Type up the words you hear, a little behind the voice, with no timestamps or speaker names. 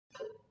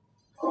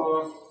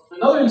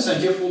Another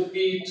incentive would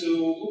be to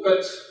look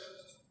at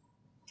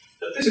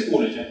this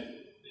equality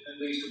between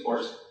these two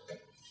parts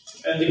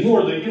and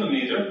ignore the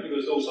denominator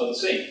because those are the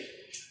same.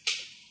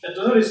 And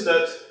to notice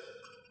that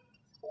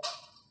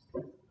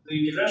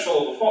the differential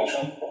of a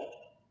function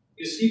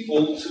is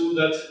equal to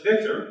that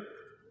vector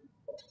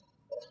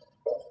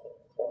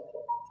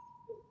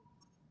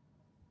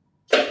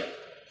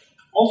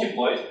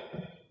multiplied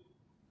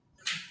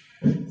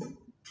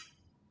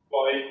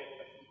by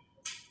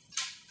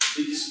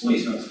the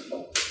displacement.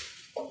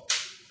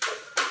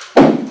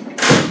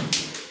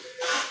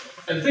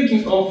 And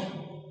thinking of,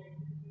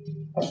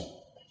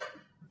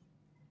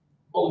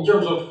 well, in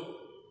terms of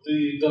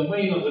the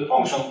domain of the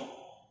function,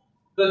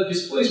 that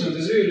displacement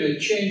is really a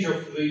change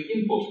of the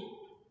input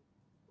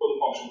for the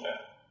function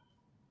f.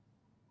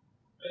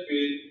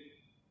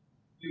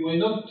 We may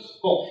not,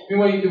 well, we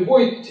may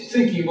avoid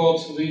thinking about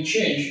the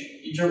change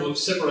in terms of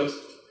separate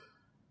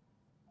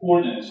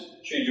coordinates,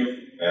 change of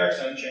x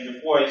and change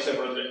of y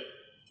separately.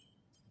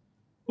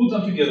 Put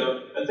them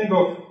together and think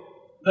of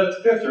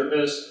that vector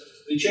as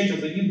the change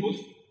of the input.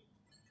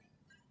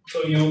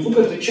 So you look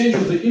at the change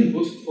of the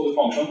input for the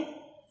function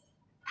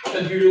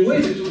and you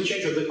relate it to the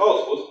change of the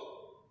output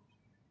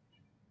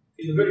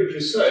in a very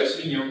precise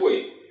linear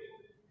way.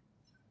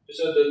 You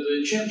said that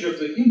the change of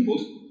the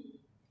input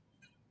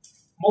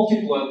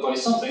multiplied by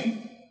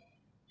something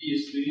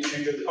is the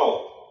change of the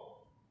output.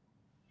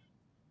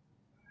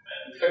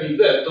 And having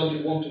that, don't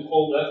you want to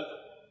call that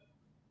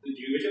the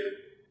derivative?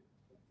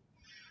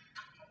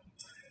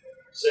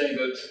 Saying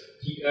that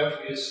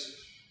df is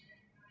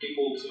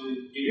equal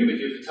to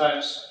derivative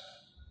times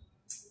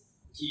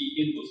d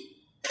input.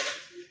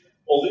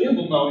 Well, the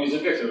input now is a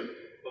vector,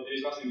 but there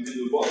is nothing we can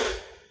do about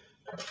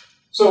it.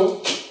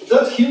 So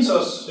that hints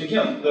us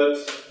again that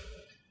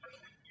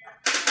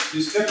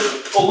this vector,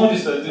 well,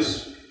 notice that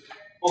this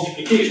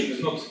multiplication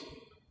is not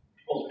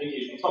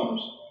multiplication of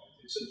numbers,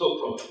 it's a dot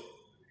product.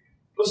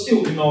 But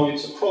still, we know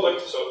it's a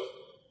product, so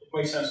it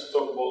makes sense to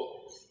talk about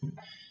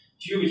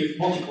derivative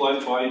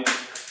multiplied by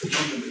the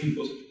change of the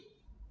input.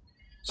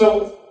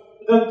 So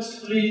that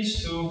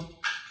leads to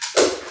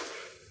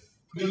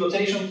good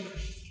notation,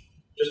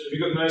 just to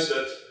recognize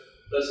that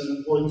that's an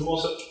important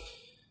concept.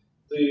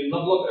 The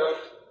non-block f,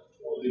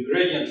 or the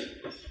gradient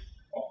of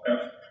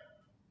f,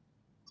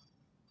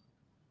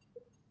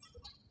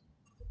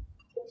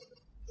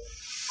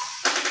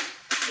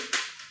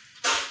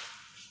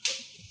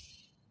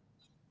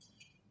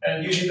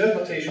 and using that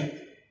notation,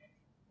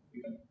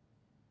 we can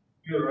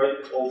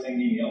rewrite the whole thing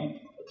linear.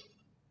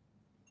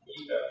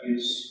 Ef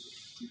is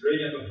the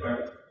gradient of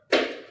f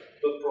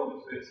dot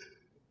product with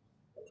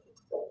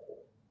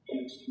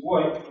x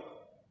y.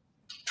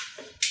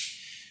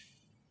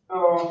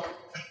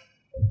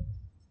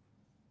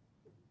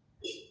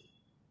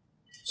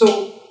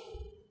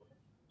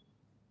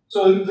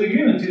 So the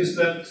agreement is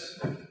that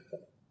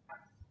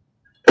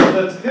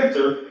that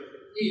vector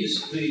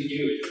is the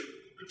derivative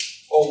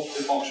of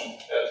the function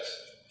at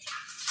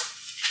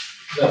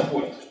that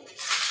point.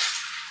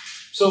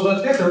 So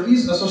that vector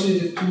is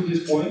associated to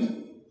this point,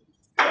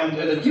 and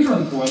at a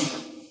different point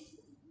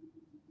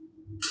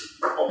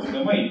of the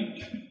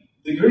domain,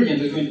 the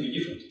gradient is going to be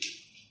different.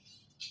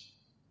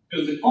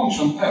 Because the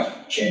function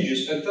f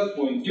changes at that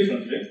point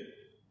differently,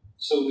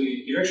 so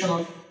the direction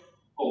of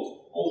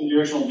all the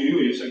directional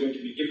derivatives are going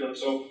to be different.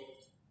 So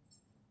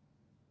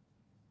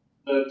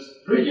that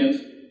gradient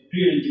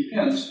really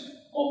depends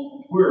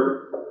on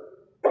where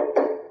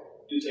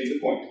you take the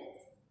point.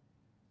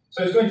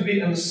 So it's going to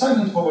be an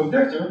assignment of a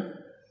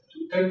vector to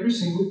every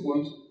single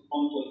point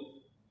on the plane.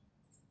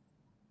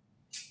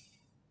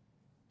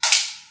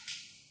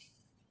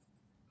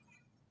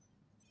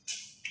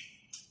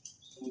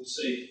 So let's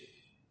say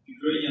the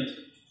gradient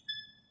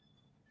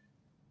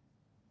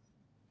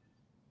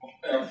of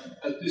f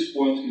at this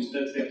point is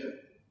that vector.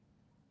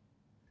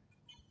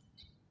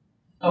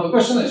 Now the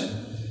question is,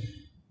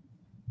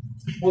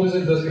 what is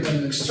it that we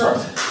can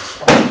extract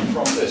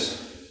from this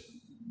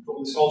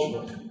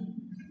algebra,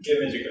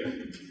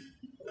 geometrically?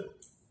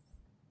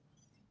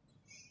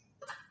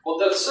 What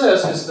that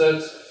says is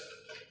that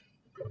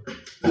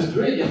this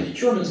gradient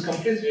determines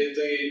completely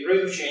the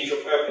rate of change of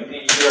f in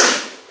any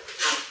direction.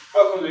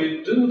 How can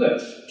we do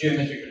that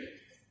geometrically?